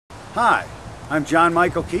Hi, I'm John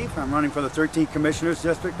Michael Keefe. I'm running for the 13th Commissioners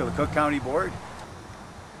District of the Cook County Board.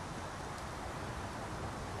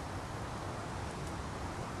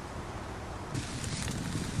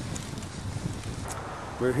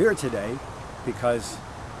 We're here today because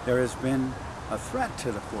there has been a threat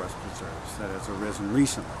to the forest preserves that has arisen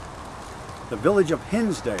recently. The village of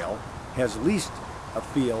Hinsdale has leased a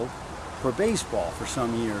field for baseball for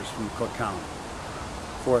some years from Cook County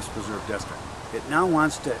Forest Preserve District. It now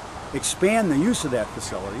wants to expand the use of that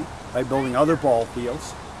facility by building other ball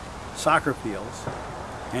fields, soccer fields,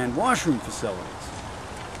 and washroom facilities.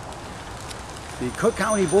 The Cook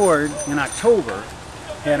County Board in October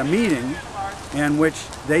had a meeting in which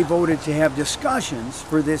they voted to have discussions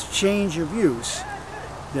for this change of use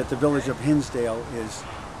that the village of Hinsdale is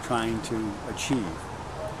trying to achieve.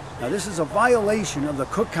 Now, this is a violation of the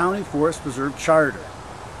Cook County Forest Preserve Charter.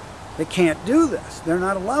 They can't do this. They're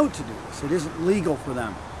not allowed to do this. It isn't legal for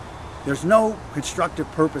them. There's no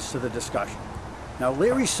constructive purpose to the discussion. Now,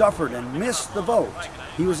 Larry Sufferton missed the vote.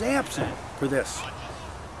 He was absent for this,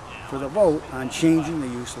 for the vote on changing the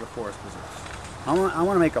use of the forest preserves. I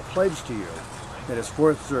want to make a pledge to you that as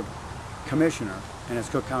Forest Preserve Commissioner and as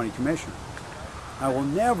Cook County Commissioner, I will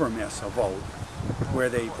never miss a vote where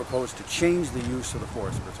they propose to change the use of the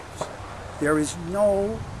forest preserves. There is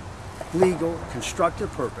no legal,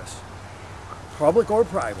 constructive purpose, public or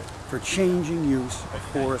private, for changing use of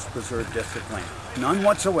Forest Preserve District land. None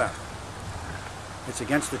whatsoever. It's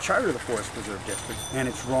against the charter of the Forest Preserve District, and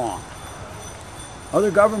it's wrong.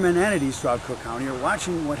 Other government entities throughout Cook County are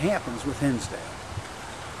watching what happens with Hinsdale.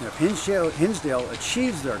 And if Hinsdale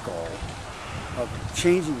achieves their goal of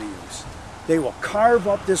changing the use, they will carve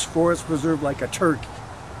up this forest preserve like a turkey.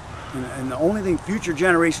 And the only thing future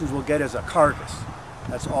generations will get is a carcass.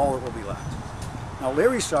 That's all that will be left. Now,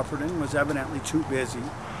 Larry Sufferton was evidently too busy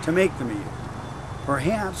to make the meeting.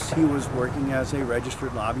 Perhaps he was working as a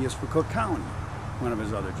registered lobbyist for Cook County, one of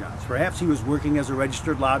his other jobs. Perhaps he was working as a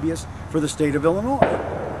registered lobbyist for the state of Illinois.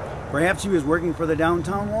 Perhaps he was working for the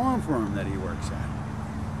downtown law firm that he works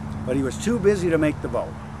at. But he was too busy to make the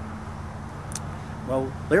vote.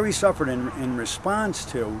 Well, Larry Sufferton, in response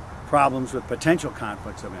to problems with potential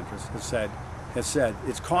conflicts of interest, has said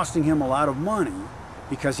it's costing him a lot of money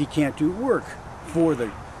because he can't do work for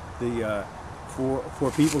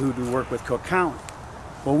for people who do work with Cook County.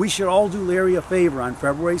 Well, we should all do Larry a favor on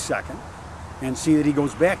February 2nd and see that he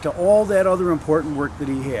goes back to all that other important work that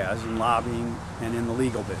he has in lobbying and in the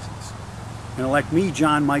legal business, and elect me,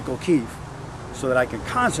 John Michael Keefe, so that I can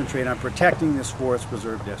concentrate on protecting this Forest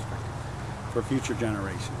Preserve District for future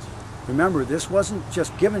generations. Remember, this wasn't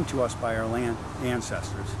just given to us by our land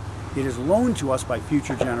ancestors. It is loaned to us by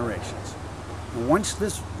future generations. And once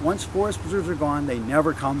forest preserves are gone, they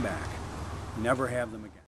never come back. You never have them again.